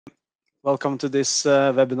Welcome to this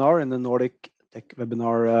webinar in the Nordic Tech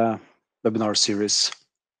webinar series.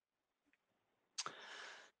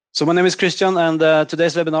 So my name is Christian, and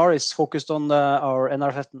today's webinar is focused on our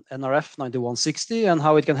nRF9160 and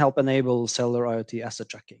how it can help enable cellular IoT asset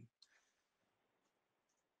tracking.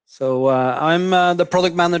 So I'm the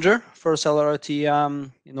product manager for cellular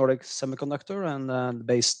IoT in Nordic Semiconductor and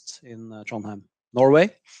based in Trondheim,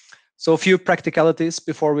 Norway. So a few practicalities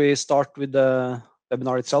before we start with the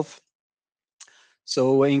webinar itself.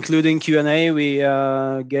 So including Q&A, we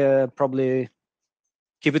probably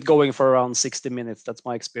keep it going for around 60 minutes. That's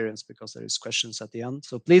my experience because there is questions at the end.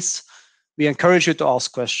 So please, we encourage you to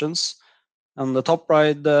ask questions. On the top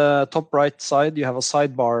right side, you have a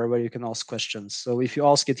sidebar where you can ask questions. So if you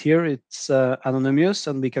ask it here, it's anonymous,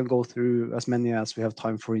 and we can go through as many as we have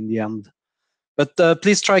time for in the end. But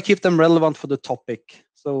please try to keep them relevant for the topic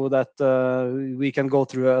so that we can go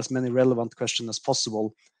through as many relevant questions as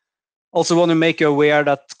possible. Also want to make you aware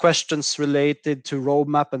that questions related to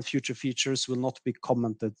roadmap and future features will not be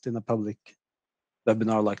commented in a public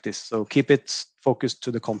webinar like this. So keep it focused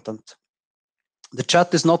to the content. The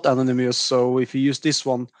chat is not anonymous, so if you use this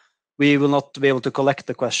one, we will not be able to collect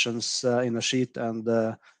the questions in a sheet, and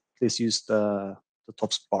please use the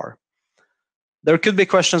top bar. There could be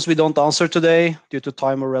questions we don't answer today due to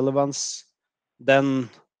time or relevance. Then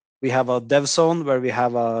we have a dev zone where we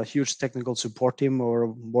have a huge technical support team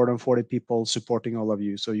or more than 40 people supporting all of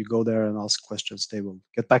you. So you go there and ask questions. They will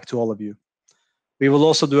get back to all of you. We will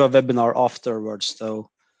also do a webinar afterwards.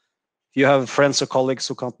 So if you have friends or colleagues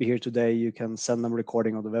who can't be here today, you can send them a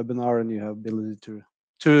recording of the webinar, and you have ability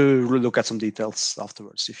to look at some details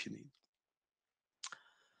afterwards if you need.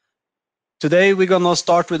 Today, we're going to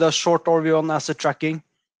start with a short overview on asset tracking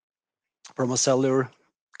from a cellular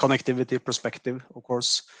connectivity perspective, of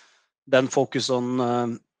course. Then focus on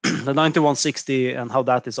the 9160 and how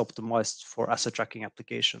that is optimized for asset tracking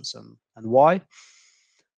applications and why.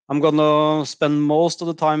 I'm going to spend most of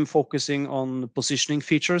the time focusing on positioning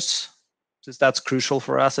features, since that's crucial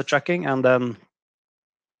for asset tracking, and then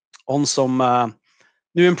on some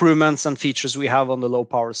new improvements and features we have on the low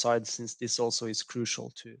power side, since this also is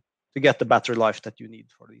crucial to get the battery life that you need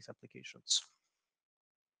for these applications.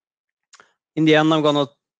 In the end, I'm going to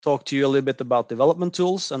talk to you a little bit about development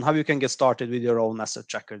tools and how you can get started with your own asset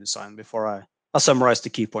tracker design before I summarize the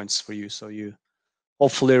key points for you, so you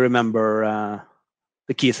hopefully remember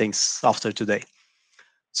the key things after today.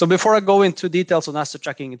 So before I go into details on asset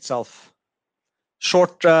tracking itself,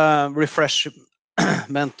 short refreshment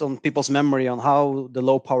on people's memory on how the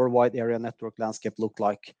low power wide area network landscape look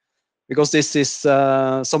like, because this is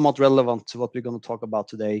somewhat relevant to what we're going to talk about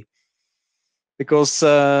today. Because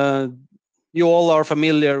you all are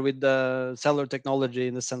familiar with the cellular technology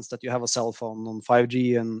in the sense that you have a cell phone on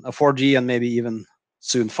 5G and a 4G and maybe even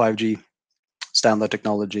soon 5G standard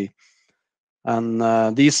technology. And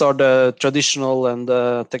these are the traditional, and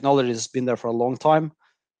the technology has been there for a long time.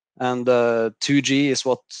 And 2G is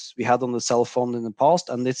what we had on the cell phone in the past,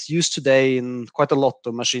 and it's used today in quite a lot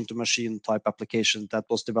of machine-to-machine type application that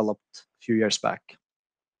was developed a few years back.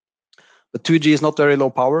 But 2G is not very low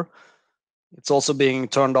power. It's also being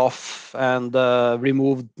turned off and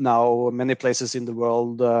removed now many places in the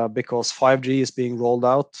world because 5G is being rolled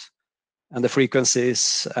out, and the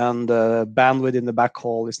frequencies and bandwidth in the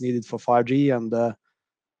backhaul is needed for 5G, and the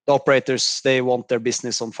operators, they want their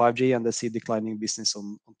business on 5G and they see declining business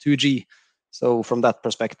on 2G. So from that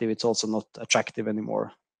perspective, it's also not attractive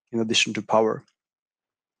anymore, in addition to power.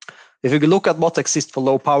 If you look at what exists for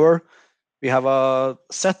low power, we have a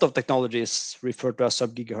set of technologies referred to as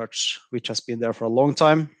sub-gigahertz, which has been there for a long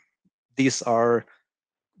time. These are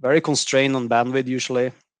very constrained on bandwidth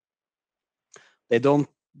usually.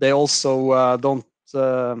 They also don't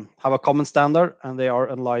have a common standard, and they are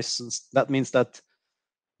unlicensed. That means that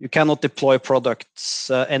you cannot deploy products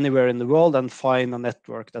anywhere in the world and find a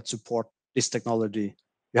network that supports this technology.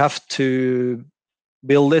 You have to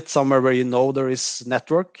build it somewhere where you know there is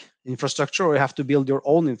network infrastructure, or you have to build your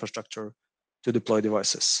own infrastructure to deploy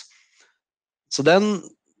devices. So then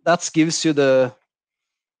that gives you the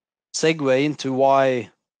segue into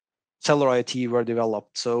why cellular IoT were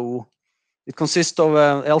developed. So it consists of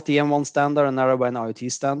an LTE-M standard and narrowband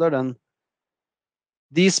IoT standard, and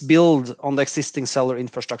these build on the existing cellular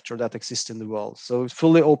infrastructure that exists in the world. So it's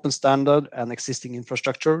fully open standard and existing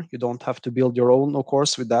infrastructure. You don't have to build your own, of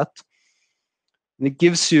course, with that. And it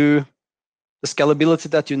gives you the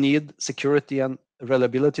scalability that you need, security and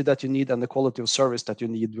reliability that you need, and the quality of service that you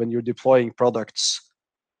need when you're deploying products,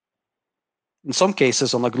 in some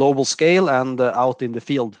cases on a global scale and out in the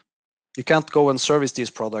field. You can't go and service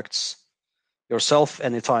these products yourself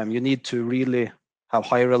anytime. You need to really have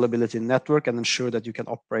high reliability in network, and ensure that you can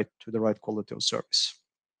operate to the right quality of service.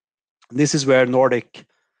 And this is where Nordic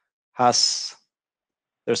has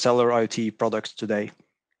their cellular IoT products today.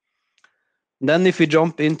 And then if we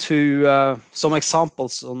jump into some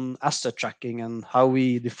examples on asset tracking and how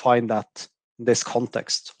we define that in this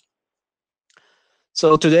context.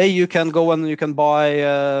 So today you can go and you can buy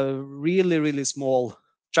really, really small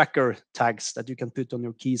tracker tags that you can put on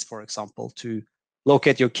your keys, for example, to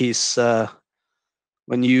locate your keys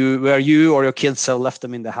where you or your kids have left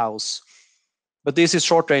them in the house. But this is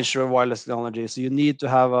short-range wireless technology, so you need to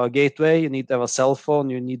have a gateway, you need to have a cell phone,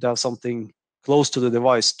 you need to have something close to the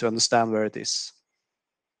device to understand where it is.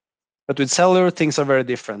 But with cellular, things are very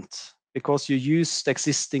different. Because you use the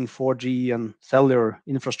existing 4G and cellular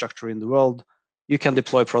infrastructure in the world, you can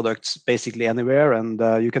deploy products basically anywhere, and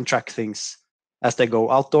you can track things as they go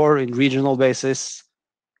outdoor, in regional basis,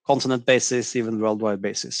 continent basis, even worldwide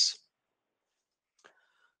basis.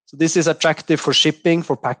 So this is attractive for shipping,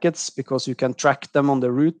 for packets, because you can track them on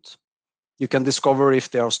the route. You can discover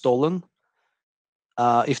if they are stolen.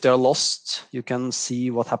 If they are lost, you can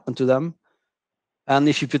see what happened to them. And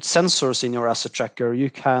if you put sensors in your asset tracker, you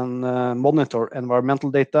can monitor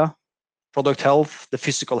environmental data, product health, the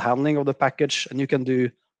physical handling of the package, and you can do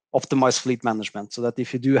optimized fleet management, so that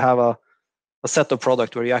if you do have a set of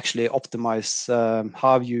product where you actually optimize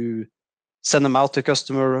how you send them out to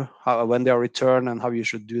customer, when they are returned, and how you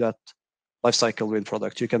should do that life cycle with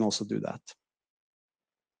product, you can also do that.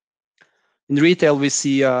 In retail, we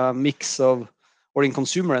see a mix of, or in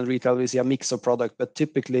consumer and retail, we see a mix of product, but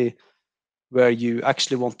typically where you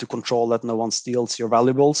actually want to control that no one steals your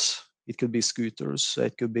valuables. It could be scooters,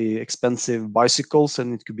 it could be expensive bicycles,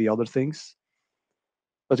 and it could be other things.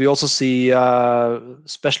 But we also see,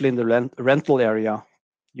 especially in the rental area,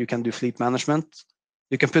 you can do fleet management.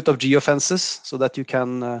 You can put up geofences so that you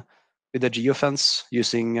can, with a geofence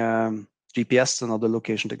using GPS and other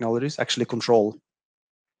location technologies, actually control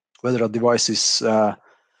whether a device is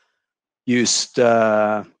used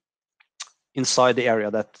inside the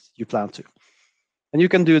area that you plan to. And you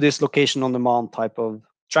can do this location on demand type of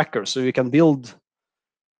tracker. So you can build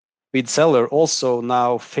with cellular also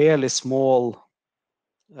now fairly small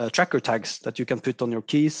tracker tags that you can put on your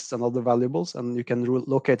keys and other valuables, and you can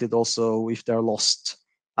locate it also if they're lost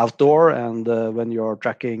outdoor and when you're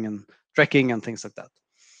tracking and things like that.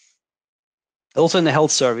 Also in the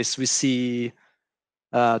health service, we see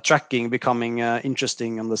tracking becoming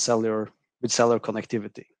interesting on the cellular, with cellular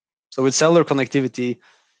connectivity. So with cellular connectivity,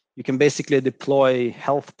 you can basically deploy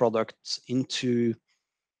health products into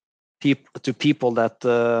people that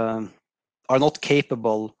are not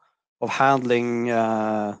capable of handling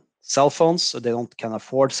cell phones, so they can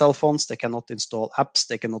afford cell phones, they cannot install apps,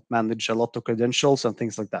 they cannot manage a lot of credentials and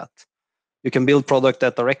things like that. You can build product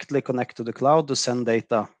that directly connect to the cloud to send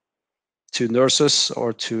data to nurses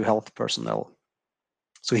or to health personnel.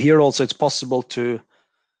 So here also it's possible to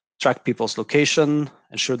track people's location,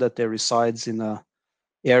 ensure that they reside in a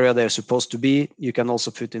area they're supposed to be. You can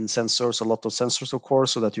also put in sensors, a lot of sensors, of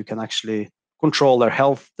course, so that you can actually control their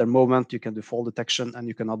health, their movement, you can do fall detection, and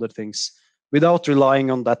you can other things without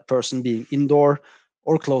relying on that person being indoor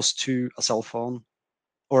or close to a cell phone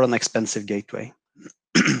or an expensive gateway.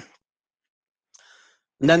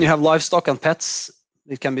 And then you have livestock and pets.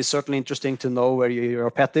 It can be certainly interesting to know where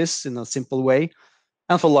your pet is in a simple way.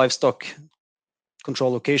 And for livestock,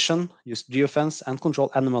 control location, use geofence, and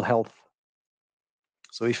control animal health.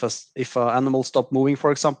 So if an animal stops moving,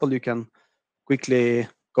 for example, you can quickly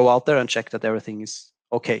go out there and check that everything is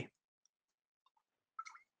okay.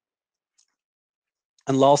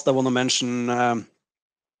 And last, I want to mention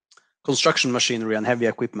construction machinery and heavy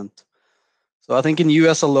equipment. So I think in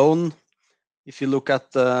US alone, if you look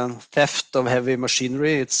at the theft of heavy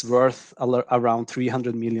machinery, it's worth around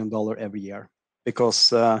 $300 million every year, because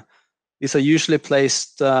these are usually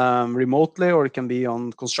placed remotely, or it can be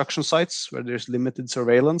on construction sites where there's limited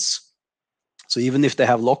surveillance. So even if they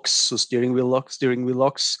have locks, so steering wheel locks,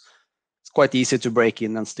 it's quite easy to break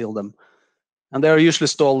in and steal them. And they are usually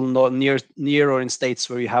stolen near or in states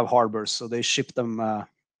where you have harbors, so they ship them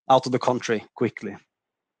out of the country quickly.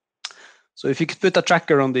 So if you could put a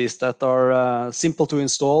tracker on these that are simple to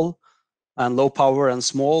install and low power and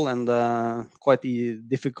small and quite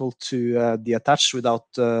difficult to deattach without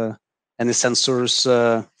any sensors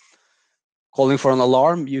calling for an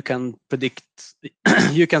alarm, you can predict,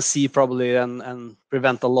 you can see probably and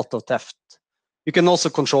prevent a lot of theft. You can also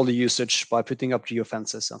control the usage by putting up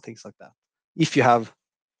geofences and things like that. If you have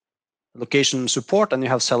location support and you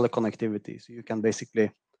have cellular connectivity, so you can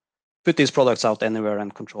basically put these products out anywhere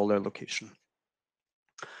and control their location.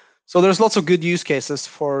 So there's lots of good use cases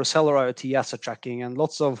for cellular IoT asset tracking and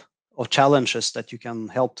lots of challenges that you can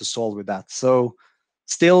help to solve with that. So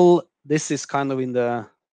still, this is kind of in the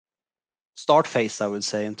start phase, I would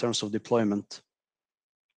say, in terms of deployment.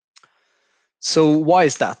 So why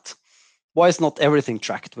is that? Why is not everything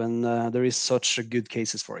tracked when there is such a good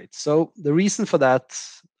cases for it? So the reason for that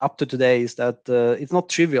up to today is that it's not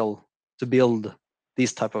trivial to build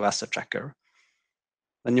this type of asset tracker.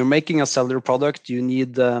 When you're making a cellular product, you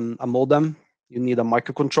need a modem, you need a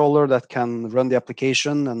microcontroller that can run the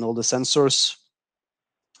application and all the sensors.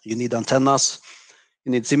 You need antennas,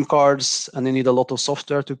 you need SIM cards, and you need a lot of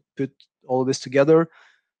software to put all of this together.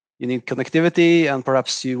 You need connectivity, and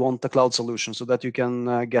perhaps you want a cloud solution so that you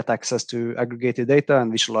can get access to aggregated data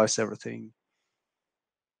and visualize everything.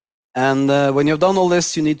 And when you've done all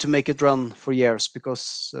this, you need to make it run for years,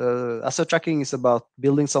 because asset tracking is about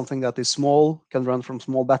building something that is small, can run from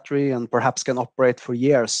small battery, and perhaps can operate for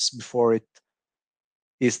years before it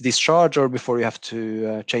is discharged or before you have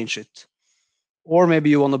to change it. Or maybe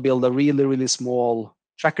you want to build a really, really small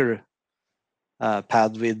tracker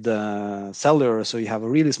pad with cellular, so you have a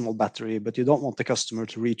really small battery, but you don't want the customer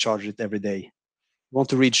to recharge it every day. You want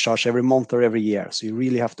to recharge every month or every year, so you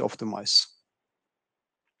really have to optimize.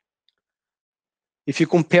 If you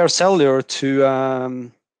compare cellular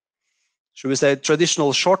to, should we say,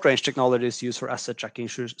 traditional short-range technologies used for asset tracking,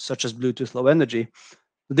 such as Bluetooth Low Energy,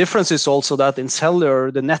 the difference is also that in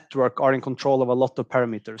cellular, the network are in control of a lot of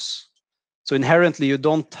parameters. So inherently, you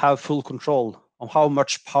don't have full control on how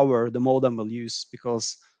much power the modem will use,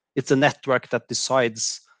 because it's a network that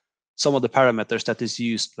decides some of the parameters that is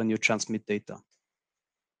used when you transmit data.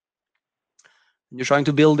 And you're trying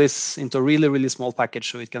to build this into a really, really small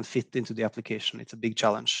package so it can fit into the application. It's a big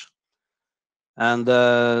challenge. And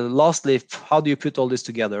lastly, how do you put all this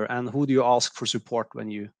together, and who do you ask for support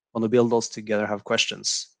when you want to build those together, have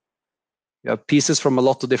questions? You have pieces from a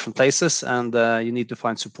lot of different places, and you need to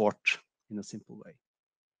find support in a simple way.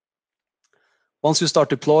 Once you start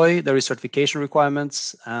deploy, there is certification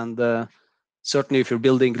requirements, and certainly if you're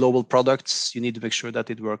building global products, you need to make sure that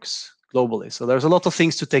it works globally. So there's a lot of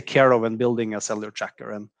things to take care of when building a cellular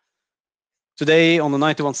tracker. And today on the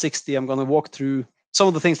 9160, I'm going to walk through some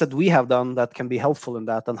of the things that we have done that can be helpful in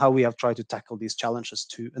that, and how we have tried to tackle these challenges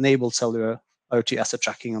to enable cellular IoT asset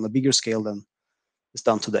tracking on a bigger scale than is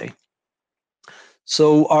done today.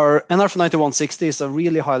 So our nRF9160 is a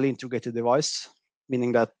really highly integrated device,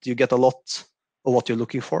 meaning that you get a lot of what you're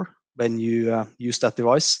looking for when you use that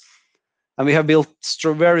device. And we have built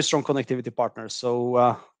very strong connectivity partners.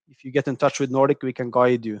 So if you get in touch with Nordic, we can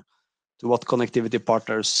guide you to what connectivity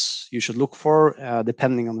partners you should look for,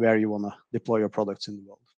 depending on where you want to deploy your products in the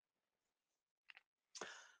world.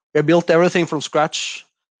 We built everything from scratch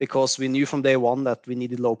because we knew from day one that we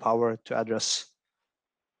needed low power to address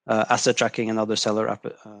asset tracking and other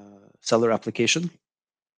cellular application.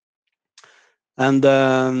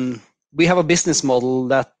 And we have a business model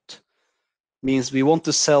that means we want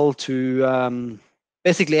to sell to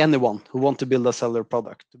basically anyone who wants to build a cellular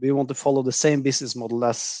product. We want to follow the same business model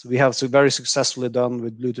as we have so very successfully done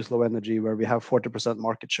with Bluetooth Low Energy, where we have 40%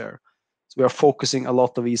 market share. So we are focusing a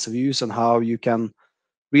lot of ease of use and how you can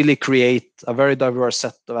really create a very diverse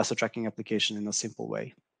set of asset tracking application in a simple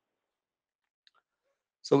way.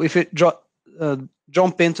 So if you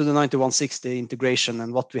jump into the 9160 integration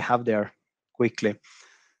and what we have there quickly.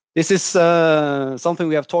 This is something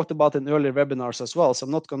we have talked about in earlier webinars as well, so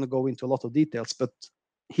I'm not going to go into a lot of details, but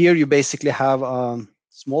here you basically have a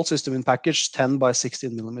small system in package, 10 by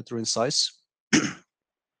 16 millimeter in size.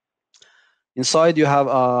 Inside you have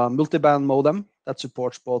a multiband modem that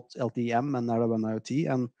supports both LTE-M and narrowband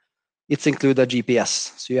IoT, and it's included a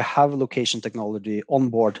GPS, so you have location technology on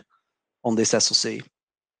board on this SoC.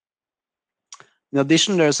 In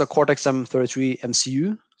addition, there's a Cortex-M33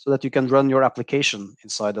 MCU, so that you can run your application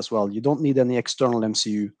inside as well. You don't need any external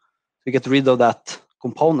MCU to get rid of that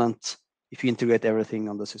component if you integrate everything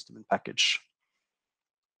on the system in package.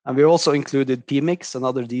 And we also included PMICs and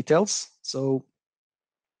other details. So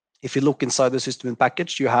if you look inside the system in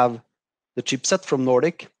package, you have the chipset from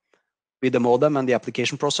Nordic with the modem and the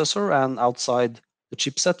application processor, and outside the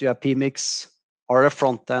chipset you have PMICs, RF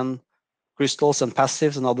front end, crystals and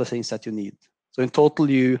passives and other things that you need. So in total,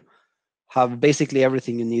 you have basically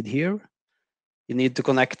everything you need here. You need to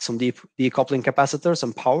connect some decoupling capacitors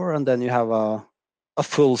and power, and then you have a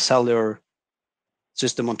full cellular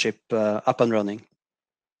system on chip up and running.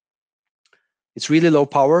 It's really low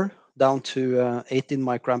power, down to 18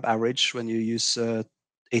 microamp average when you use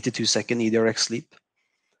 82-second eDRX sleep.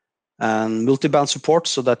 And multiband support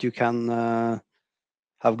so that you can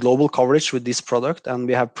have global coverage with this product, and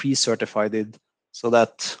we have pre-certified it so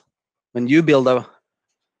that when you build a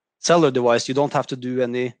cellular device, you don't have to do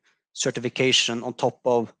any certification on top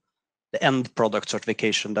of the end product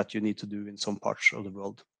certification that you need to do in some parts of the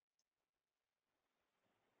world.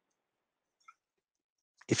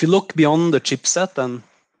 If you look beyond the chipset and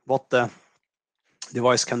what the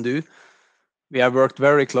device can do, we have worked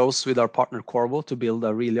very close with our partner Qorvo to build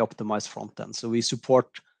a really optimized front end. So we support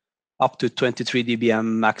up to 23 dBm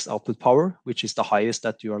max output power, which is the highest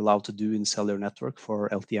that you are allowed to do in cellular network for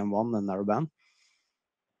LTE-M1 and narrowband.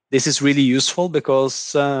 This is really useful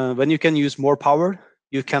because when you can use more power,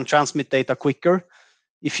 you can transmit data quicker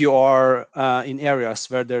if you are in areas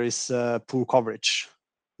where there is poor coverage.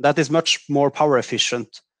 That is much more power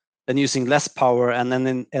efficient than using less power and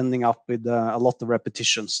then ending up with a lot of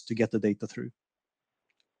repetitions to get the data through.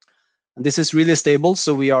 And this is really stable,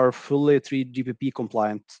 so we are fully 3GPP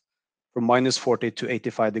compliant from -40 to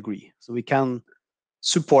 85 degrees. So we can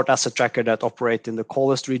support asset tracker that operate in the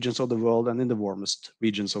coldest regions of the world and in the warmest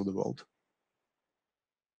regions of the world.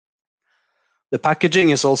 The packaging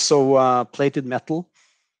is also plated metal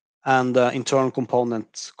and internal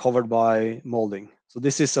components covered by molding. So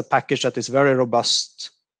this is a package that is very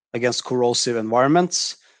robust against corrosive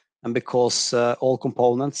environments. And because all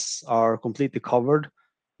components are completely covered,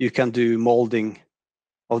 you can do molding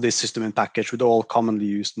of this system in package with all commonly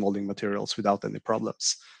used molding materials without any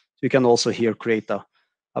problems. You can also here create a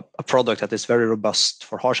product that is very robust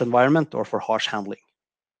for harsh environment or for harsh handling.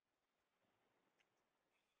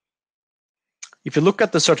 If you look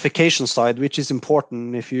at the certification side, which is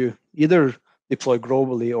important if you either deploy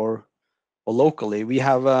globally or locally, we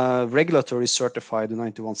have regulatory certified the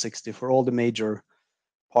 9160 for all the major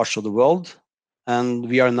parts of the world. And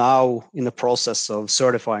we are now in the process of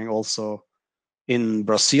certifying also in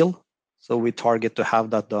Brazil. So we target to have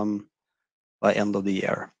that done by end of the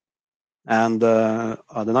year. And the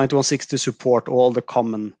 9160 support all the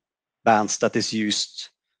common bands that is used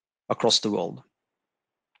across the world.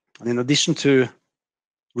 And in addition to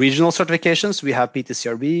regional certifications, we have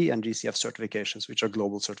PTCRB and GCF certifications, which are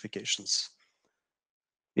global certifications.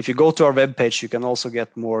 If you go to our webpage, you can also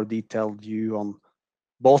get more detailed view on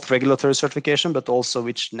both regulatory certification, but also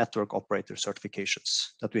which network operator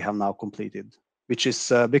certifications that we have now completed, which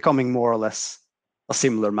is becoming more or less a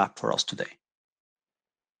similar map for us today.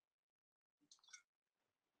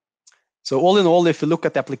 So all in all, if you look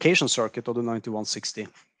at the application circuit of the 9160,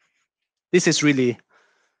 this is really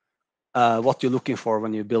what you're looking for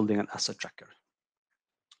when you're building an asset tracker.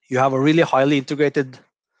 You have a really highly integrated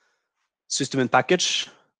system in package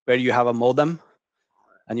where you have a modem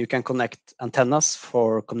and you can connect antennas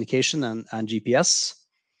for communication and GPS.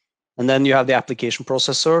 And then you have the application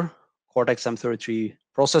processor, Cortex M33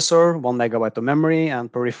 processor, 1 MB of memory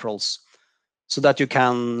and peripherals so that you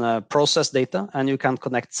can process data and you can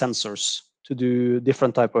connect sensors to do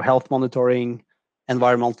different type of health monitoring,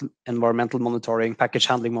 environmental monitoring, package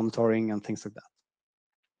handling monitoring, and things like that.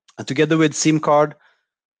 And together with SIM card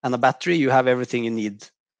and a battery, you have everything you need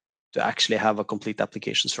to actually have a complete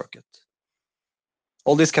application circuit.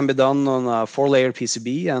 All this can be done on a 4-layer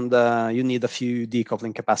PCB, and you need a few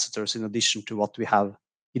decoupling capacitors in addition to what we have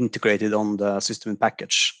integrated on the system in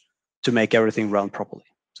package to make everything run properly.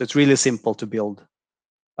 So it's really simple to build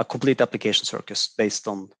a complete application circuit based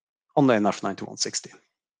on the nRF9160.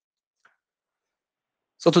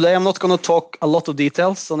 So today I'm not going to talk a lot of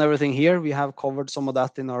details on everything here. We have covered some of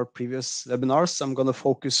that in our previous webinars. I'm going to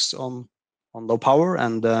focus on low power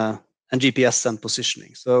and GPS and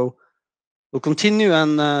positioning. So we'll continue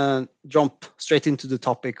and jump straight into the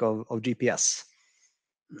topic of GPS.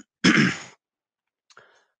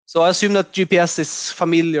 So I assume that GPS is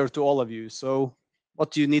familiar to all of you. So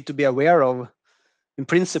what you need to be aware of, in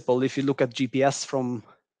principle, if you look at GPS from,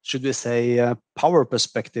 should we say, a power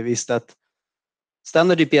perspective, is that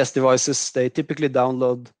standard GPS devices, they typically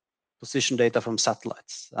download position data from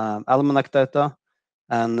satellites, almanac data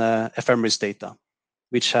and ephemeris data,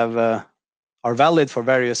 which are valid for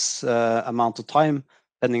various amount of time,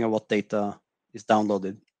 depending on what data is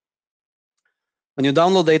downloaded. When you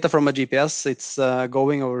download data from a GPS, it's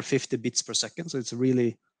going over 50 bits per second, so it's a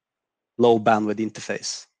really low bandwidth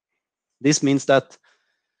interface. This means that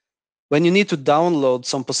when you need to download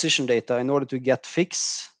some position data in order to get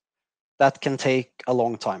fix, that can take a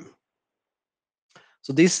long time.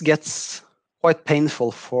 So this gets quite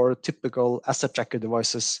painful for typical asset tracker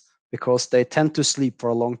devices because they tend to sleep for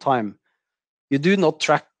a long time. You do not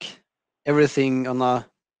track everything on a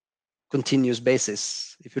continuous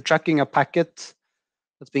basis. If you're tracking a packet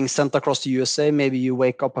that's being sent across the USA, maybe you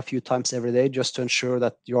wake up a few times every day just to ensure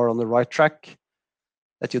that you're on the right track,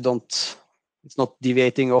 that you don't, it's not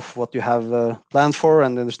deviating off what you have planned for,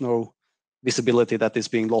 and there's no visibility that is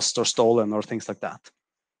being lost or stolen or things like that.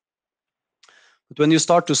 But when you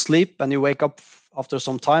start to sleep and you wake up after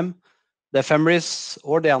some time, the ephemeris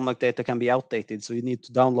or the almanac data can be outdated, so you need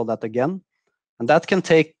to download that again. And that can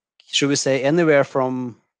take, should we say, anywhere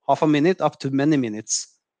from half a minute up to many minutes,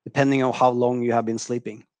 depending on how long you have been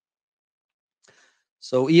sleeping.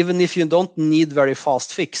 So even if you don't need very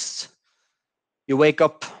fast fix, you wake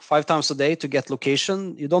up 5 times a day to get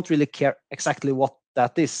location, you don't really care exactly what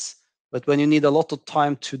that is. But when you need a lot of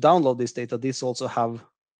time to download this data, this also have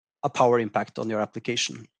a power impact on your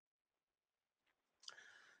application.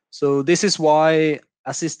 So this is why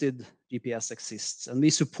assisted GPS exists, and we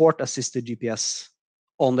support assisted GPS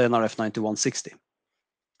on the nRF9160.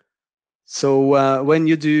 So when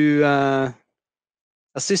you do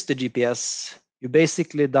assisted GPS, you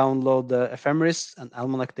basically download the ephemeris and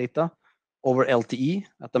almanac data over LTE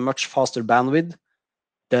at a much faster bandwidth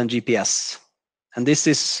than GPS. And this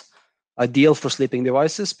is ideal for sleeping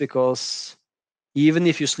devices because even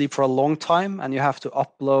if you sleep for a long time and you have to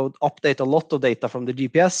update a lot of data from the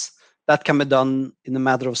GPS, that can be done in a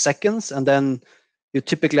matter of seconds. And then you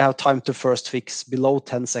typically have time to first fix below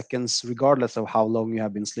 10 seconds, regardless of how long you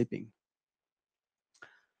have been sleeping.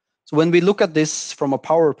 So when we look at this from a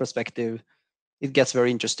power perspective, it gets very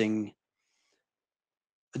interesting.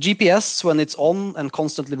 GPS, when it's on and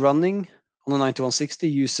constantly running on the 9160,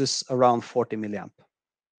 uses around 40 milliamp.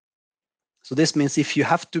 So this means if you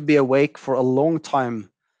have to be awake for a long time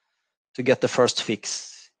to get the first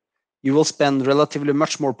fix, you will spend relatively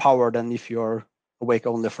much more power than if you're awake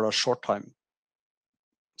only for a short time.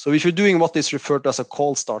 So if you're doing what is referred to as a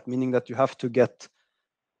cold start, meaning that you have to get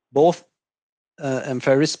both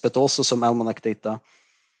ephemeris but also some almanac data,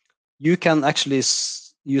 you can actually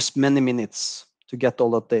use many minutes to get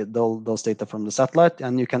all those data from the satellite,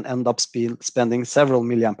 and you can end up spending several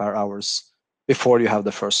milliampere hours before you have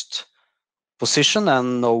the first position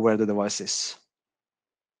and know where the device is.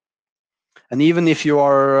 And even if you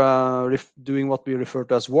are doing what we refer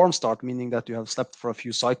to as warm start, meaning that you have slept for a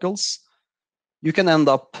few cycles, you can end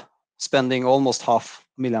up spending almost half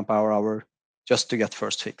milliampere hour just to get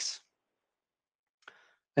first fix.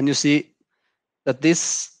 And you see that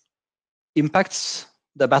this impacts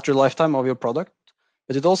the battery lifetime of your product,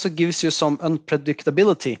 but it also gives you some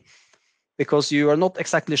unpredictability because you are not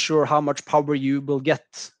exactly sure how much power you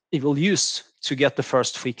will use to get the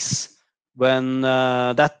first fix, when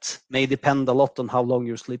that may depend a lot on how long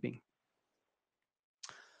you're sleeping.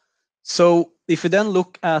 So if you then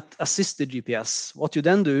look at assisted GPS, what you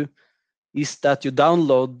then do is that you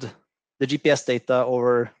download the GPS data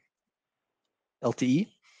over LTE.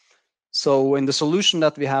 So in the solution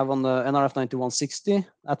that we have on the nRF9160,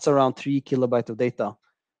 that's around 3 kilobytes of data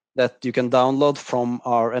that you can download from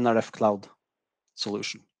our nRF Cloud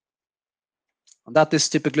solution. And that is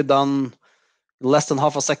typically done in less than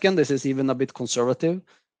half a second. This is even a bit conservative,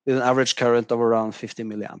 with an average current of around 50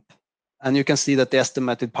 milliamp. And you can see that the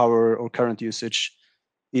estimated power or current usage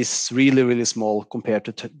is really, really small compared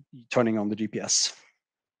to turning on the GPS.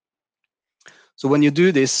 So when you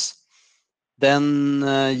do this, then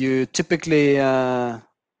you typically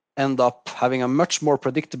end up having a much more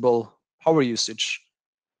predictable power usage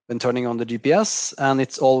when turning on the GPS, and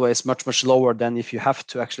it's always much, much lower than if you have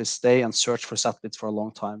to actually stay and search for satellites for a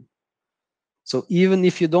long time. So even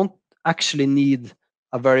if you don't actually need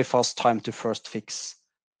a very fast time to first fix,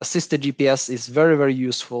 assisted GPS is very, very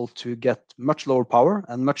useful to get much lower power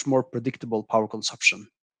and much more predictable power consumption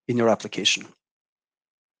in your application.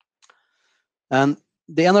 And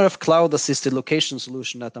the nRF Cloud Assisted Location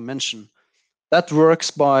solution that I mentioned, that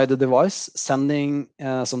works by the device sending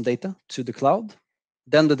some data to the cloud.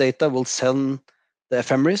 Then the data will send the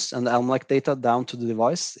ephemeris and the almanac data down to the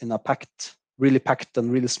device in a really packed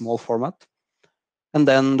and really small format. And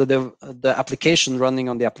then the application running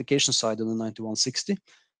on the application side of the 9160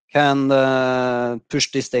 can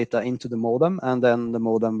push this data into the modem, and then the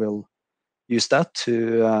modem will use that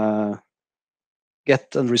to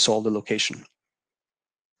get and resolve the location.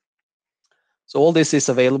 So all this is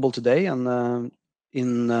available today, and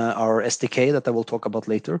in our SDK that I will talk about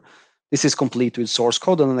later, this is complete with source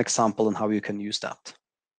code and an example on how you can use that.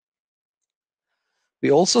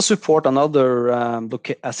 We also support another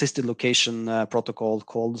assisted location protocol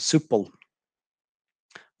called SUPL.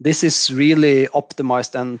 This is really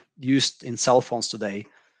optimized and used in cell phones today.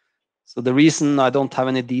 So the reason I don't have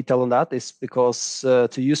any detail on that is because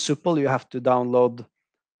to use SUPL, you have to download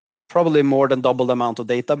probably more than double the amount of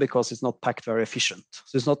data because it's not packed very efficient.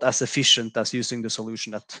 So it's not as efficient as using the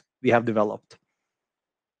solution that we have developed.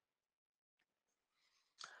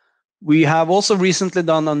 We have also recently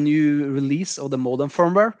done a new release of the modem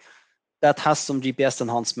firmware. that has some GPS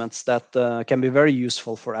enhancements that can be very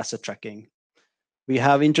useful for asset tracking. We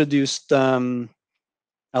have introduced a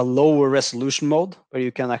lower resolution mode where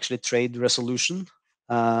you can actually trade resolution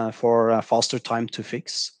for a faster time to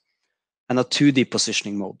fix, and a 2D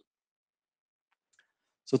positioning mode.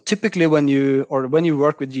 So typically when you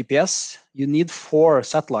work with GPS, you need 4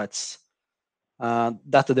 satellites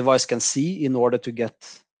that the device can see in order to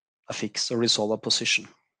get a fix or resolve a position.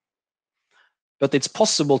 But it's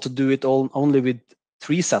possible to do it only with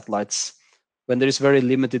 3 satellites when there is very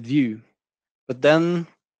limited view. But then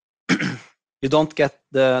you don't get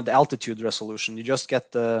the altitude resolution, you just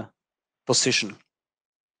get the position.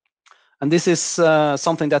 And this is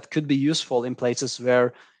something that could be useful in places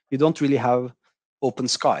where you don't really have open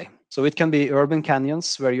sky. So it can be urban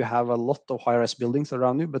canyons where you have a lot of high-rise buildings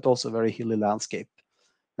around you, but also very hilly landscape.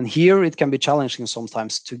 And here it can be challenging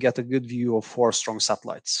sometimes to get a good view of 4 strong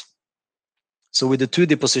satellites. So with the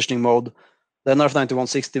 2D positioning mode, the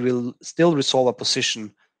nRF9160 will still resolve a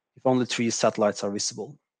position if only 3 satellites are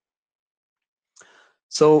visible.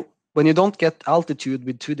 So when you don't get altitude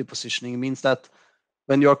with 2D positioning, it means that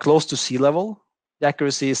when you are close to sea level, the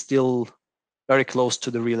accuracy is still very close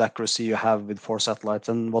to the real accuracy you have with 4 satellites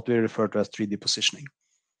and what we refer to as 3D positioning.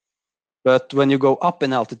 But when you go up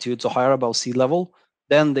in altitude, so higher above sea level,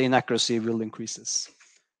 then the inaccuracy will increases.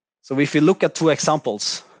 So if you look at 2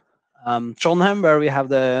 examples, Trondheim, where we have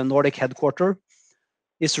the Nordic headquarters,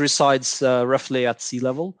 it resides roughly at sea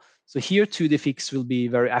level. So here 2D fix will be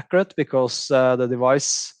very accurate because the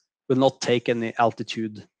device will not take any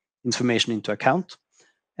altitude information into account.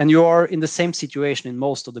 And you are in the same situation in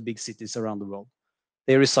most of the big cities around the world.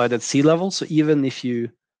 They reside at sea level, so even if you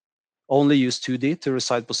only use 2D to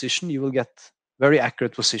reside position, you will get very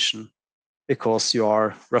accurate position because you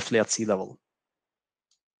are roughly at sea level.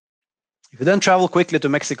 If you then travel quickly to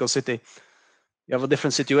Mexico City, you have a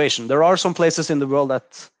different situation. There are some places in the world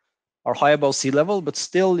that are high above sea level, but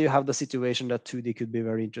still you have the situation that 2D could be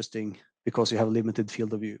very interesting because you have a limited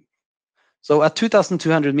field of view. So at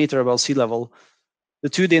 2,200 meters above sea level, the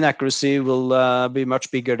 2D inaccuracy will be much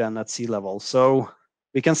bigger than at sea level. So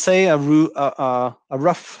we can say a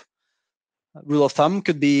rough rule of thumb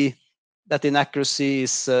could be that inaccuracy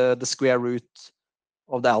is the square root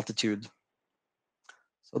of the altitude.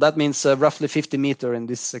 So that means roughly 50 meters in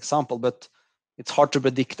this example, but it's hard to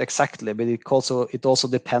predict exactly, but it also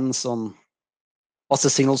depends on what's the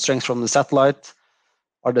signal strength from the satellite.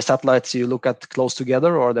 Are the satellites you look at close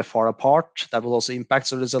together or are they far apart? That will also impact.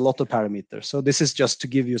 So there's a lot of parameters. So this is just to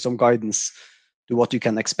give you some guidance to what you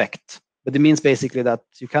can expect. But it means basically that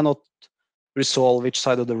you cannot resolve which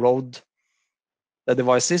side of the road the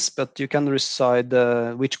device is, but you can decide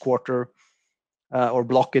which quarter or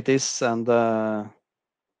block it is and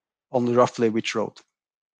on roughly which road.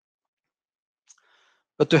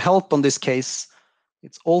 But to help on this case,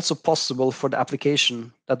 it's also possible for the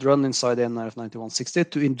application that run inside the nRF9160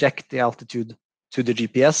 to inject the altitude to the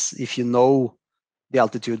GPS if you know the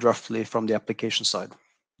altitude roughly from the application side.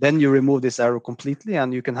 Then you remove this arrow completely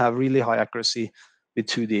and you can have really high accuracy with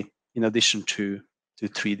 2D in addition to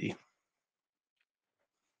 3D.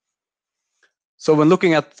 So when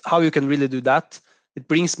looking at how you can really do that, it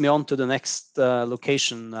brings me on to the next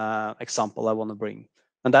location example I want to bring,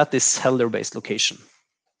 and that is cellular-based location.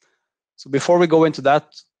 So before we go into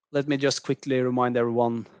that, let me just quickly remind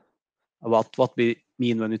everyone about what we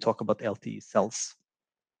mean when we talk about LTE cells.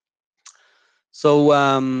 So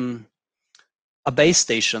a base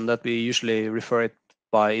station that we usually refer it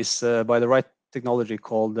by is by the right technology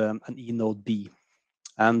called an eNode B.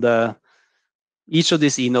 And each of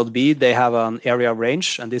these eNode B, they have an area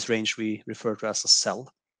range, and this range we refer to as a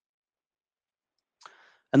cell.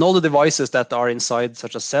 And all the devices that are inside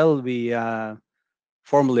such a cell, we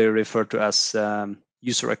formally refer to as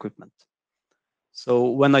user equipment. So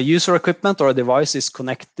when a user equipment or a device is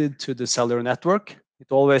connected to the cellular network, it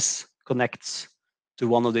always connects to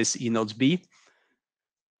one of these eNodes B.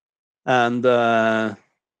 And the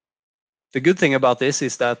good thing about this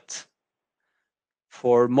is that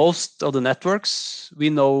for most of the networks, we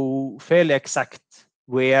know fairly exact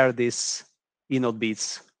where these eNode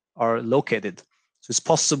Bs are located. So it's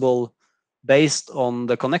possible, based on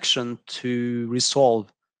the connection, to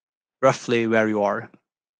resolve roughly where you are.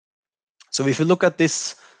 So if you look at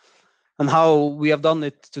this and how we have done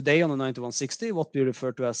it today on the 9160, what we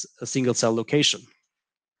refer to as a single cell location.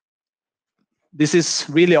 This is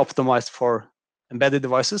really optimized for embedded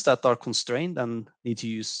devices that are constrained and need to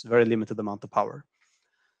use very limited amount of power.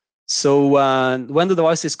 So when the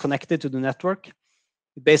device is connected to the network,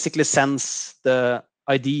 it basically sends the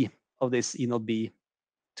ID of this eNode B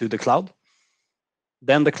to the cloud.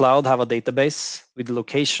 Then the cloud have a database with the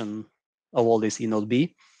location of all this eNode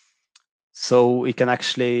B. So it can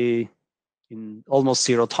actually, in almost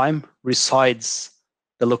zero time, resides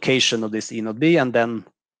the location of this eNode B and then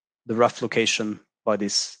the rough location by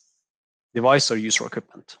this device or user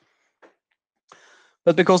equipment.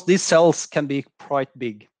 But because these cells can be quite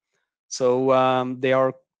big, so they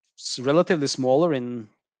are relatively smaller in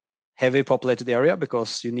heavy populated area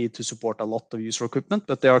because you need to support a lot of user equipment,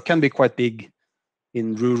 but they can be quite big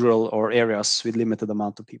in rural or areas with limited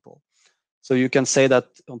amount of people. So you can say that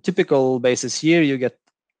on typical basis here, you get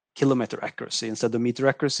kilometer accuracy instead of meter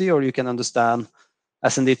accuracy, or you can understand,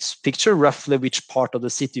 as in this picture, roughly which part of the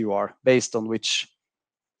city you are based on which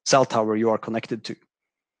cell tower you are connected to.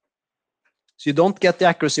 So you don't get the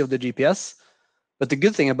accuracy of the GPS, but the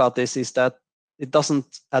good thing about this is that it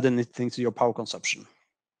doesn't add anything to your power consumption.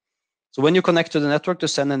 So when you connect to the network to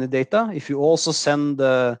send any data, if you also send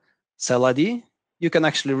the cell ID, you can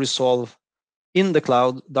actually resolve in the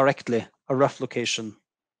cloud directly a rough location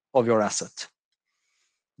of your asset.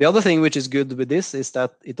 The other thing which is good with this is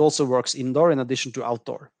that it also works indoor in addition to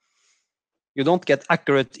outdoor. You don't get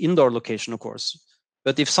accurate indoor location, of course,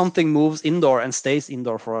 but if something moves indoor and stays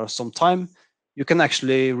indoor for some time, you can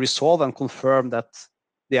actually resolve and confirm that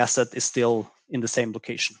the asset is still in the same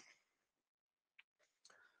location.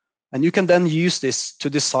 And you can then use this to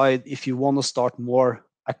decide if you want to start more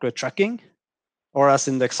accurate tracking, or as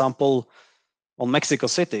in the example on Mexico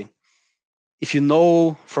City, if you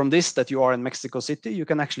know from this that you are in Mexico City, you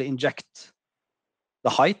can actually inject the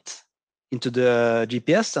height into the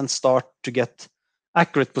GPS and start to get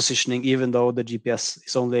accurate positioning, even though the GPS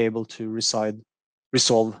is only able to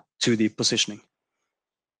resolve 2D positioning.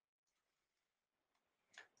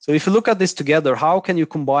 So if you look at this together, how can you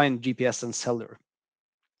combine GPS and cellular?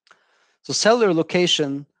 So cellular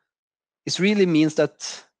location is really means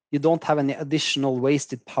that you don't have any additional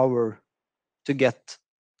wasted power to get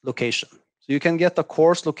location. So you can get a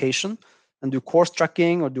coarse location and do coarse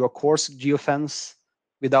tracking or do a coarse geofence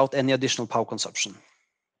without any additional power consumption.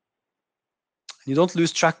 You don't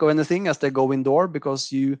lose track of anything as they go indoor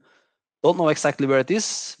because you don't know exactly where it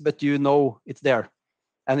is, but you know it's there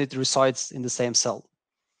and it resides in the same cell.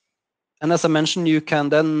 And as I mentioned, you can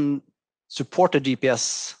then support the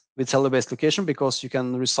GPS with cellular-based location because you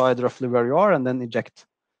can reside roughly where you are and then inject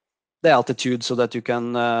the altitude so that you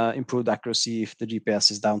can improve the accuracy if the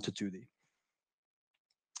GPS is down to 2D.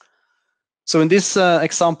 So in this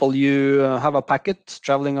example, you have a packet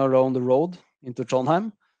traveling around the road into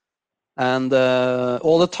Trondheim, and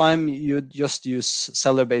all the time you just use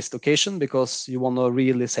cellular-based location because you want to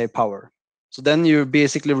really save power. So then you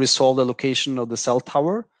basically resolve the location of the cell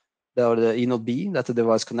tower, or the eNode B that the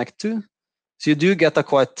device connects to. So you do get a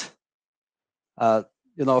quite, a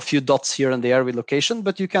few dots here and there with location,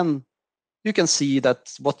 but you can see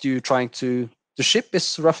that what you're trying to ship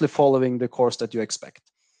is roughly following the course that you expect.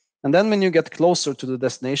 And then when you get closer to the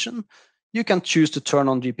destination, you can choose to turn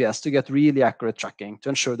on GPS to get really accurate tracking to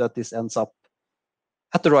ensure that this ends up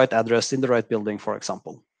at the right address in the right building, for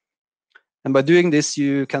example. And by doing this,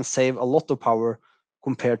 you can save a lot of power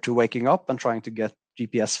compared to waking up and trying to get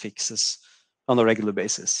GPS fixes on a regular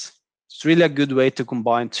basis. It's really a good way to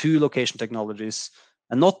combine two location technologies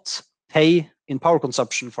and not pay in power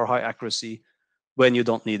consumption for high accuracy when you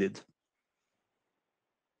don't need it.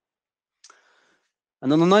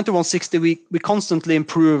 And on the 9160, we constantly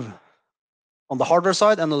improve on the hardware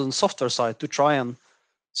side and on the software side to try and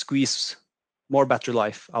squeeze more battery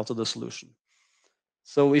life out of the solution.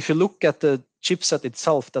 So if you look at the chipset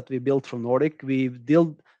itself that we built from Nordic, we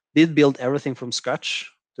did build everything from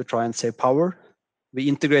scratch to try and save power. We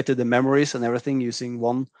integrated the memories and everything using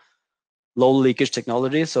one low leakage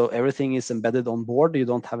technology. So everything is embedded on board. You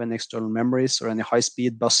don't have any external memories or any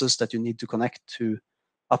high-speed buses that you need to connect to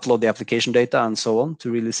upload the application data and so on to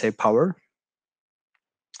really save power.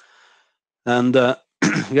 And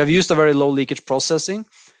we have used a very low leakage processing.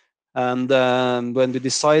 And when we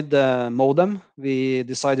decide the modem, we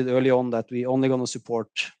decided early on that we only going to support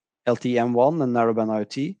LTE-M1 and narrowband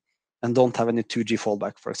IoT and don't have any 2G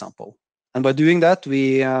fallback, for example. And by doing that,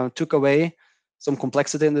 we took away some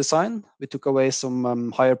complexity in design. We took away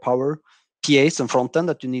some higher power PAs and front end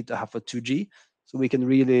that you need to have for 2G. So we can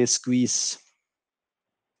really squeeze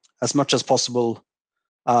as much as possible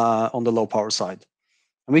on the low power side.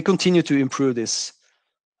 And we continue to improve this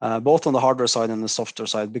both on the hardware side and the software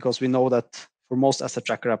side, because we know that for most asset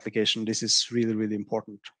tracker application, this is really, really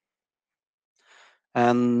important.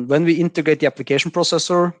 And when we integrate the application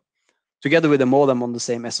processor together with the modem on the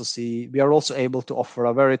same SoC, we are also able to offer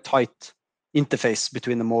a very tight interface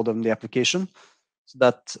between the modem and the application, so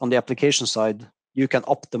that on the application side, you can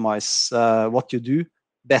optimize what you do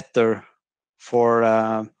better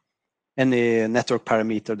for any network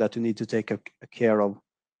parameter that you need to take care of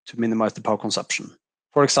to minimize the power consumption.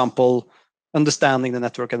 For example, understanding the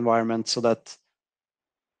network environment so that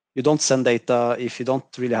you don't send data if you don't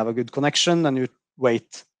really have a good connection, and you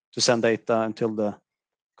wait to send data until the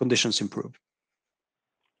conditions improve.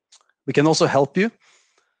 We can also help you.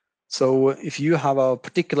 So if you have a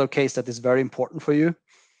particular case that is very important for you,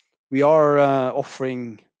 we are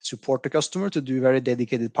offering support the customer to do very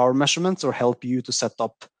dedicated power measurements, or help you to set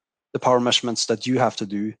up the power measurements that you have to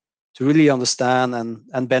do to really understand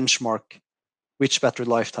and benchmark which battery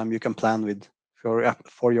lifetime you can plan with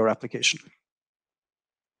for your application.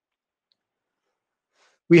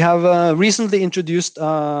 We have recently introduced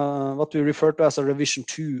what we refer to as a revision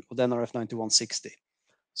 2 of the nRF9160.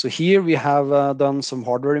 So here we have done some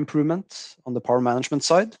hardware improvement on the power management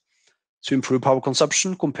side to improve power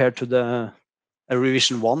consumption compared to the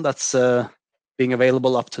revision 1 that's being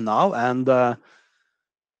available up to now. And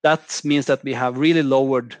that means that we have really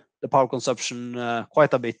lowered the power consumption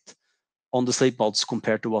quite a bit on the sleep modes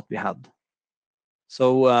compared to what we had.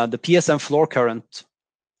 So the PSM floor current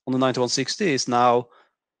on the 9160 is now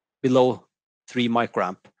below 3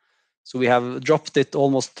 microamp. So we have dropped it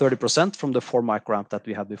almost 30% from the 4 microamp that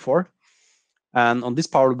we had before. And on this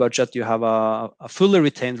power budget, you have a fully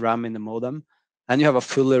retained RAM in the modem, and you have a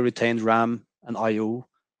fully retained RAM and I/O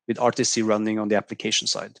with RTC running on the application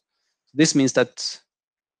side. This means that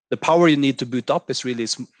the power you need to boot up is really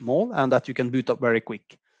small, and that you can boot up very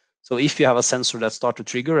quick. So if you have a sensor that starts to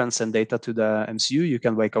trigger and send data to the MCU, you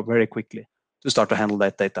can wake up very quickly to start to handle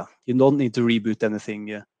that data. You don't need to reboot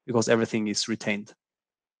anything because everything is retained.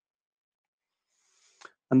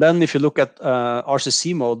 And then if you look at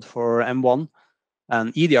RCC mode for M1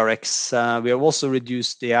 and eDRX, we have also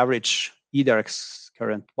reduced the average eDRX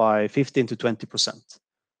current by 15 to 20%.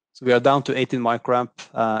 So we are down to 18 microamp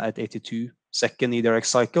at 82 second eDRX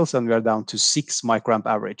cycles, and we are down to 6 microamp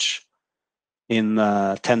average in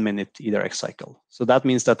 10-minute eDRX cycle. So that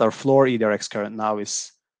means that our floor eDRX current now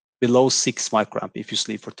is below 6 microamp if you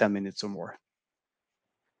sleep for 10 minutes or more.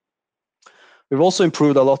 We've also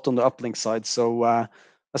improved a lot on the uplink side. So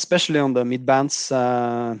especially on the mid bands,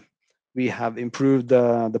 we have improved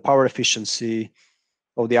the power efficiency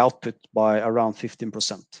of the output by around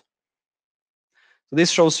 15%. So this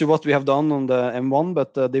shows you what we have done on the M1,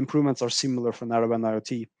 but the improvements are similar for narrowband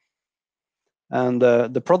IoT. And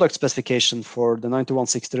the product specification for the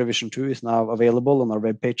 9160 revision 2 is now available on our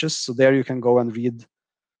web pages. So there you can go and read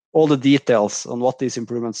all the details on what these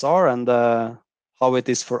improvements are, and how it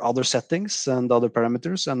is for other settings and other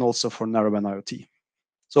parameters, and also for narrowband IoT.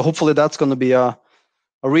 So hopefully that's going to be a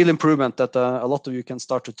real improvement that a lot of you can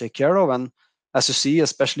start to take care of. And as you see,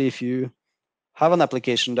 especially if you have an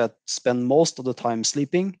application that spend most of the time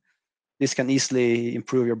sleeping, this can easily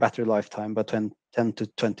improve your battery lifetime by 10 to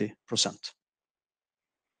 20%.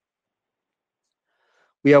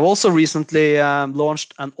 We have also recently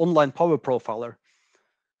launched an online power profiler.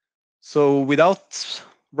 So without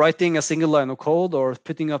writing a single line of code or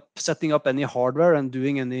setting up any hardware and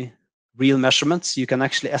doing any real measurements, you can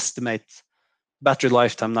actually estimate battery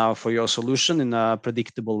lifetime now for your solution in a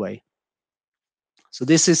predictable way. So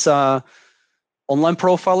this is an online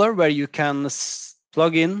profiler where you can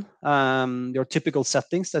plug in your typical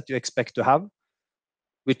settings that you expect to have,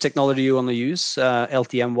 which technology you want to use,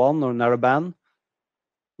 LTE-M1 or narrowband,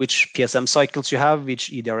 which PSM cycles you have, which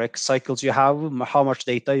eDRX cycles you have, how much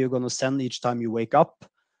data you're going to send each time you wake up,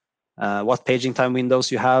 what paging time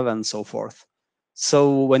windows you have, and so forth.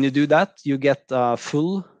 So when you do that, you get a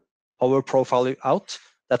full power profile out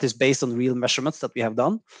that is based on real measurements that we have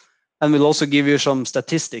done. And we'll also give you some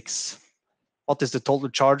statistics. What is the total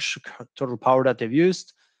charge, total power that they've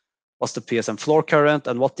used? What's the PSM floor current?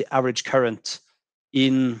 And what the average current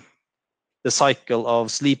in the cycle of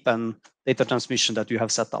sleep and data transmission that you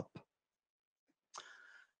have set up.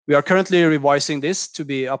 We are currently revising this to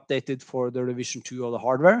be updated for the revision 2 of the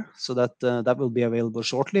hardware, so that that will be available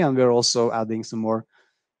shortly. And we're also adding some more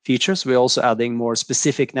features. We're also adding more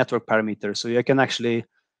specific network parameters. So you can actually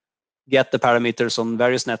get the parameters on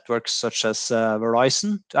various networks, such as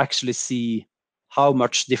Verizon, to actually see how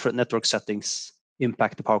much different network settings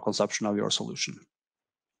impact the power consumption of your solution.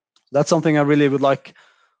 That's something I really would like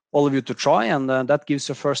all of you to try, and that gives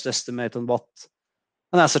you a first estimate on what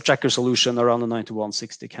an asset tracker solution around the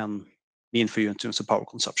 9160 can mean for you in terms of power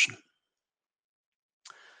consumption.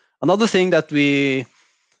 Another thing that we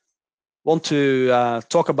want to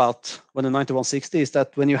talk about when the 9160 is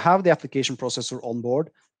that when you have the application processor on board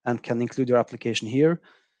and can include your application here,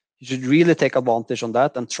 you should really take advantage on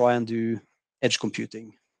that and try and do edge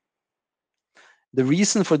computing. The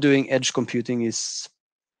reason for doing edge computing is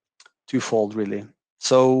twofold, really.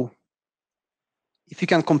 So if you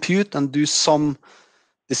can compute and do some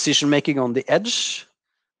decision making on the edge,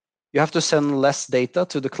 you have to send less data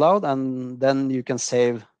to the cloud, and then you can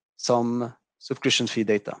save some subscription fee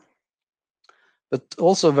data. But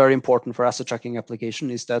also very important for asset tracking application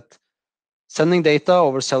is that sending data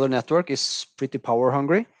over cellular network is pretty power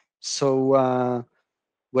hungry. So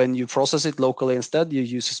when you process it locally instead, you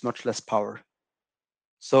use much less power.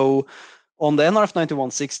 So on the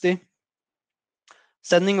nRF9160,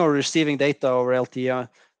 sending or receiving data over LTE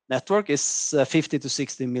network is 50 to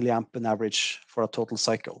 60 milliamp on average for a total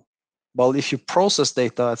cycle. Well, if you process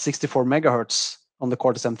data at 64 megahertz on the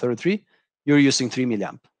Cortex M33, you're using 3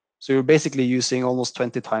 milliamp. So you're basically using almost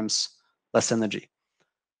 20 times less energy.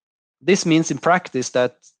 This means in practice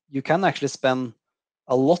that you can actually spend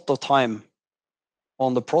a lot of time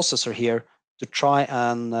on the processor here to try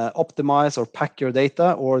and optimize or pack your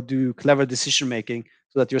data or do clever decision making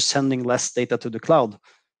so that you're sending less data to the cloud,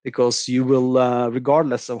 because you will,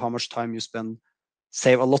 regardless of how much time you spend,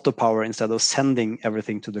 save a lot of power instead of sending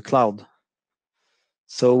everything to the cloud.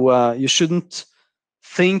 So you shouldn't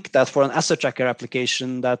think that for an asset tracker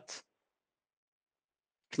application that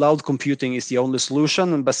cloud computing is the only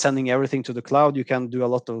solution, and by sending everything to the cloud, you can do a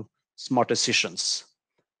lot of smart decisions.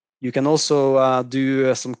 You can also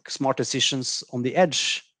do some smart decisions on the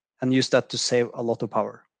edge and use that to save a lot of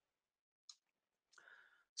power.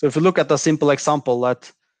 So if you look at a simple example,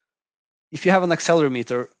 that if you have an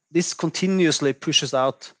accelerometer, this continuously pushes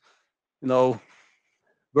out,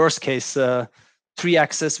 worst case, 3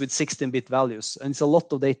 axes with 16-bit values, and it's a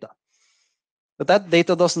lot of data. But that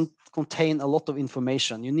data doesn't contain a lot of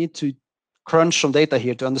information. You need to crunch some data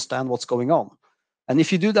here to understand what's going on. And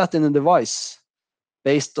if you do that in a device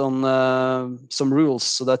based on some rules,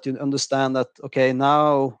 so that you understand that, okay,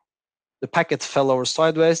 now the packet fell over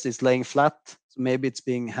sideways, it's laying flat, so maybe it's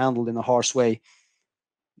being handled in a harsh way.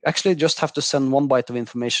 You actually just have to send 1 byte of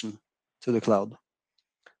information to the cloud.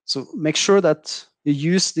 So make sure that you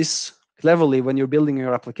use this cleverly when you're building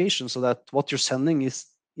your application, so that what you're sending is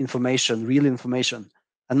information, real information,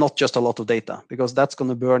 and not just a lot of data, because that's going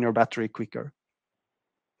to burn your battery quicker.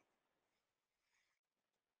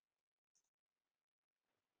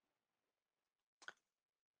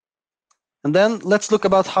 And then let's look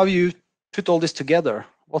about how you put all this together.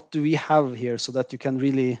 What do we have here so that you can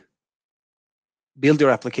really build your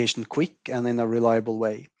application quick and in a reliable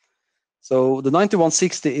way? So the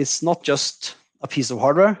 9160 is not just a piece of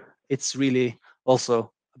hardware, it's really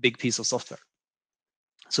also a big piece of software.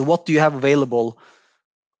 So what do you have available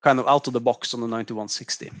kind of out of the box on the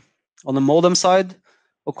 9160? On the modem side,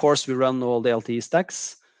 of course, we run all the LTE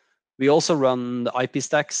stacks. We also run the IP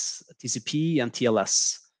stacks, TCP and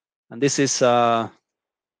TLS. And this is a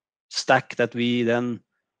stack that we then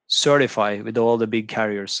certify with all the big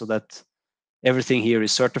carriers, so that everything here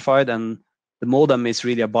is certified, and the modem is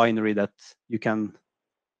really a binary that you can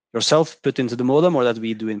yourself put into the modem or that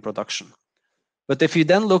we do in production. But if you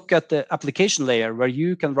then look at the application layer, where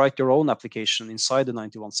you can write your own application inside the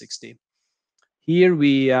 9160, here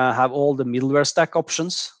we have all the middleware stack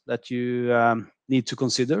options that you need to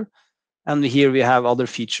consider. And here we have other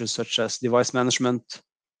features such as device management,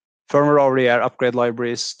 firmware over-the-air upgrade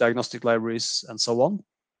libraries, diagnostic libraries, and so on.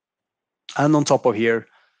 And on top of here,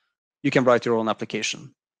 you can write your own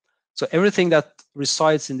application. So everything that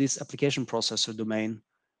resides in this application processor domain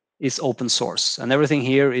is open source. And everything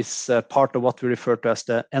here is part of what we refer to as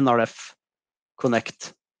the nRF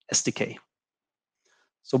Connect SDK.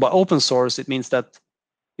 So by open source, it means that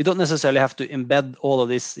you don't necessarily have to embed all of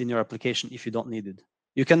this in your application if you don't need it.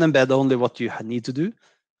 You can embed only what you need to do,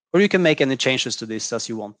 or you can make any changes to this as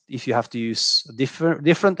you want. If you have to use a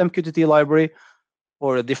different MQTT library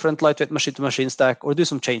or a different lightweight machine-to-machine stack, or do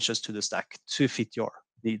some changes to the stack to fit your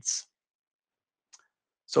needs.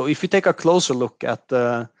 So if you take a closer look at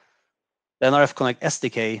the nRF Connect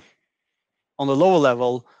SDK, on the lower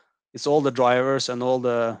level, it's all the drivers and all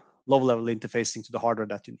the low-level interfacing to the hardware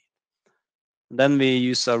that you need. And then we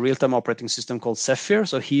use a real-time operating system called Zephyr.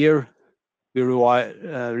 So here we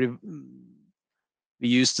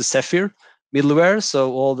use the Zephyr middleware.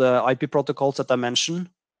 So all the IP protocols that I mentioned,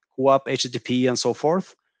 WAP, HTTP, and so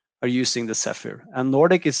forth, are using the Zephyr. And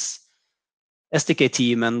Nordic is SDK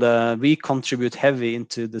team, and we contribute heavy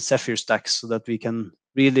into the Zephyr stacks so that we can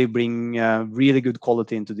really bring really good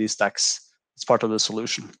quality into these stacks as part of the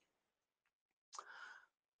solution.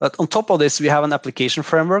 But on top of this, we have an application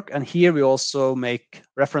framework, and here we also make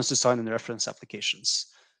reference design and reference applications.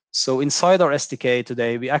 So inside our SDK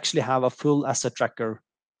today, we actually have a full asset tracker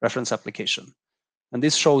reference application. And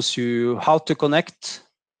this shows you how to connect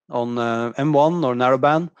on M1 or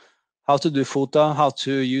narrowband how to do FOTA, how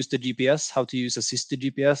to use the GPS, how to use assisted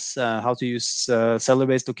GPS, how to use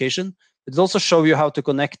cellular-based location. It also shows you how to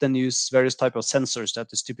connect and use various types of sensors that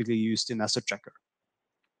is typically used in Asset Tracker.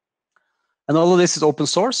 And all of this is open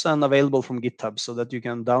source and available from GitHub so that you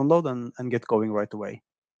can download and get going right away.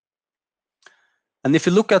 And if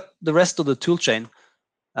you look at the rest of the toolchain,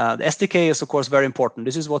 the SDK is, of course, very important.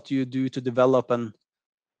 This is what you do to develop and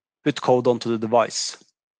put code onto the device.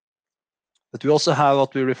 But we also have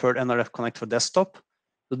what we refer to nRF Connect for desktop.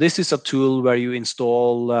 So this is a tool where you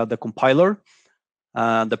install the compiler,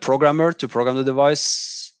 the programmer to program the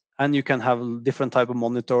device, and you can have different type of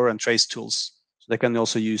monitor and trace tools. So they can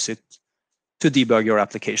also use it to debug your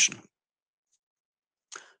application.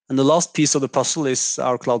 And the last piece of the puzzle is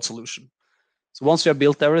our cloud solution. So once you have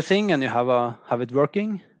built everything and you have it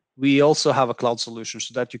working, we also have a cloud solution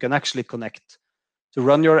so that you can actually connect to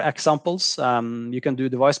run your examples. You can do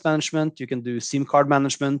device management, you can do SIM card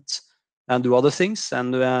management, and do other things.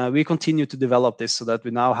 And we continue to develop this so that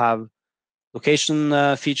we now have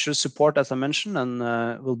location feature support, as I mentioned, and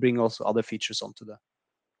we'll bring also other features onto the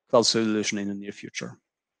cloud solution in the near future.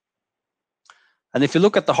 And if you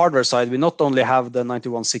look at the hardware side, we not only have the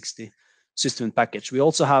 9160 system package, we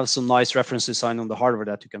also have some nice reference design on the hardware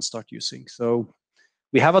that you can start using. So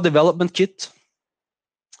we have a development kit,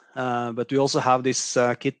 but we also have this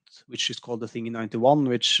kit, which is called the Thingy91,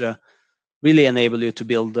 which really enable you to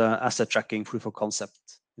build asset tracking proof of concept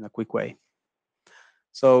in a quick way.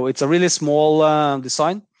 So it's a really small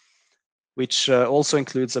design, which also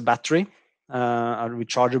includes a battery, a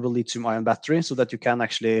rechargeable lithium-ion battery, so that you can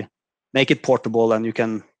actually make it portable and you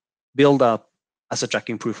can build a asset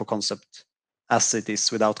tracking proof of concept as it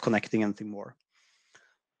is without connecting anything more.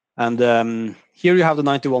 And here you have the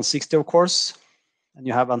 9160, of course, and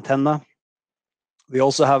you have antenna. We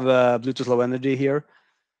also have Bluetooth Low Energy here.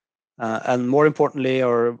 And more importantly,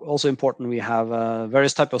 or also important, we have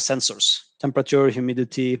various types of sensors: temperature,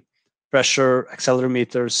 humidity, pressure,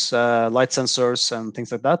 accelerometers, light sensors, and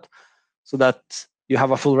things like that, so that you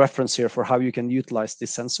have a full reference here for how you can utilize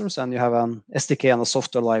these sensors, and you have an SDK and a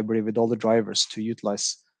software library with all the drivers to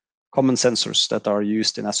utilize common sensors that are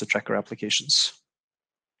used in asset tracker applications.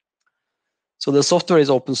 So the software is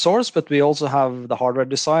open source, but we also have the hardware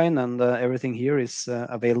design, and everything here is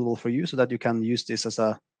available for you so that you can use this as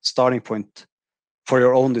a starting point for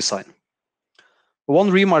your own design.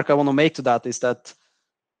 One remark I want to make to that is that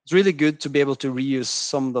it's really good to be able to reuse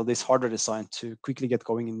some of this hardware design to quickly get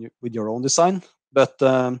going with your own design. But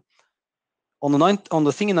on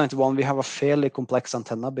the Thingy91, we have a fairly complex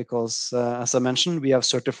antenna because, as I mentioned, we have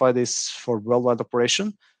certified this for worldwide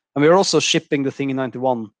operation. And we're also shipping the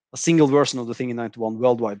Thingy91, a single version of the Thingy91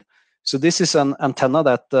 worldwide. So this is an antenna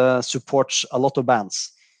that supports a lot of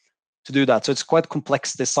bands to do that. So it's quite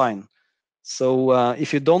complex design. So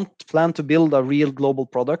if you don't plan to build a real global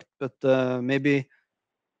product, but maybe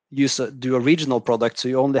do a regional product, so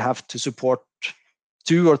you only have to support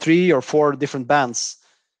 2 or 3 or 4 different bands,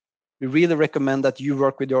 we really recommend that you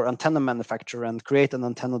work with your antenna manufacturer and create an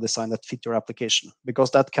antenna design that fits your application, because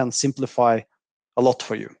that can simplify a lot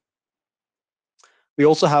for you. We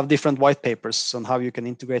also have different white papers on how you can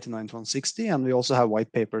integrate the 9160, and we also have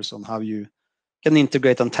white papers on how you can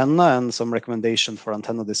integrate antenna and some recommendation for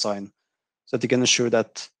antenna design, so that you can ensure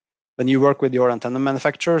that when you work with your antenna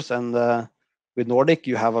manufacturers and with Nordic,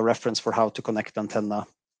 you have a reference for how to connect antenna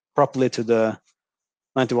properly to the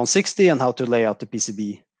 9160 and how to lay out the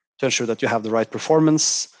PCB to ensure that you have the right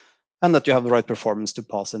performance and that you have the right performance to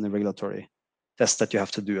pass any regulatory tests that you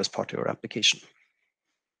have to do as part of your application.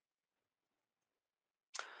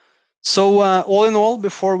 So all in all,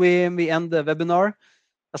 before we end the webinar,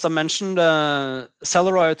 as I mentioned,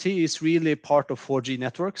 cellular IoT is really part of 4G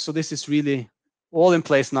network. So this is really all in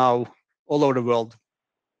place now all over the world.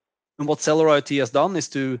 And what cellular IoT has done is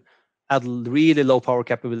to add really low power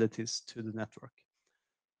capabilities to the network.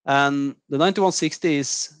 And the 9160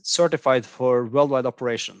 is certified for worldwide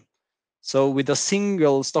operation. So with a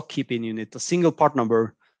single stock keeping unit, a single part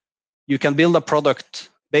number, you can build a product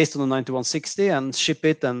based on the 9160 and ship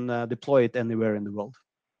it and deploy it anywhere in the world.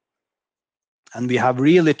 And we have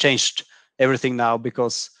really changed everything now,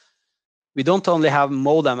 because we don't only have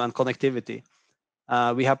modem and connectivity.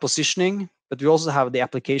 We have positioning, but we also have the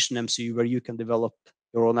application MCU where you can develop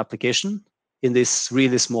your own application in this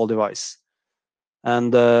really small device.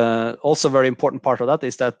 And also a very important part of that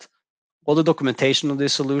is that all the documentation of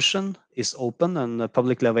this solution is open and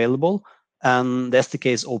publicly available, and the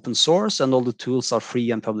SDK is open source, and all the tools are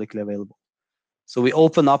free and publicly available. So we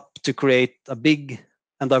open up to create a big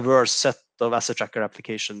and diverse set of asset tracker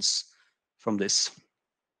applications from this.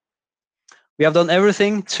 We have done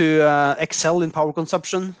everything to excel in power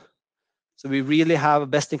consumption. So we really have a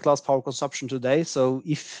best-in-class power consumption today. So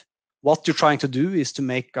if what you're trying to do is to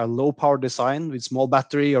make a low-power design with small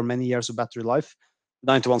battery or many years of battery life,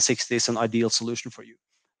 9160 is an ideal solution for you.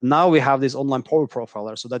 Now we have this online power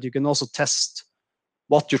profiler so that you can also test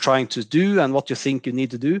what you're trying to do and what you think you need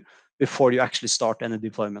to do before you actually start any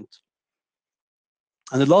deployment.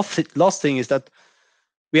 And the last thing is that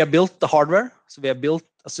we have built the hardware. So we have built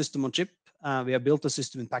a system on chip, we have built a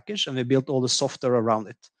system in package, and we built all the software around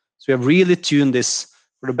it. So we have really tuned this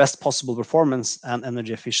for the best possible performance and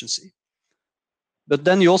energy efficiency. But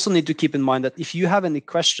then you also need to keep in mind that if you have any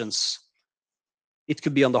questions, it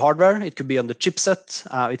could be on the hardware, it could be on the chipset,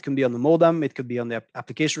 it can be on the modem, it could be on the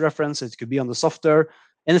application reference, it could be on the software,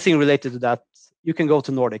 anything related to that, you can go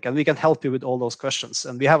to Nordic and we can help you with all those questions.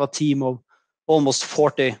 And we have a team of almost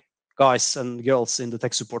 40 guys and girls in the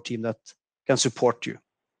tech support team that can support you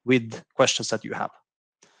with questions that you have.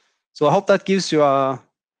 So I hope that gives you an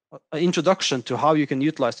introduction to how you can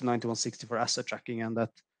utilize the 9160 for asset tracking, and that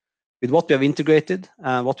with what we have integrated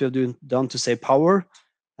and what we have done to save power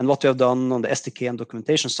and what we have done on the SDK and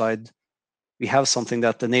documentation side, we have something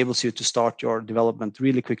that enables you to start your development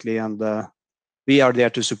really quickly, and we are there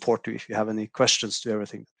to support you if you have any questions to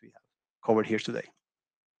everything that we have covered here today.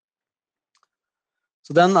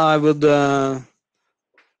 So then I would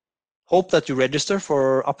hope that you register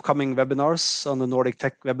for upcoming webinars on the Nordic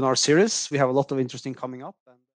Tech webinar series. We have a lot of interesting coming up.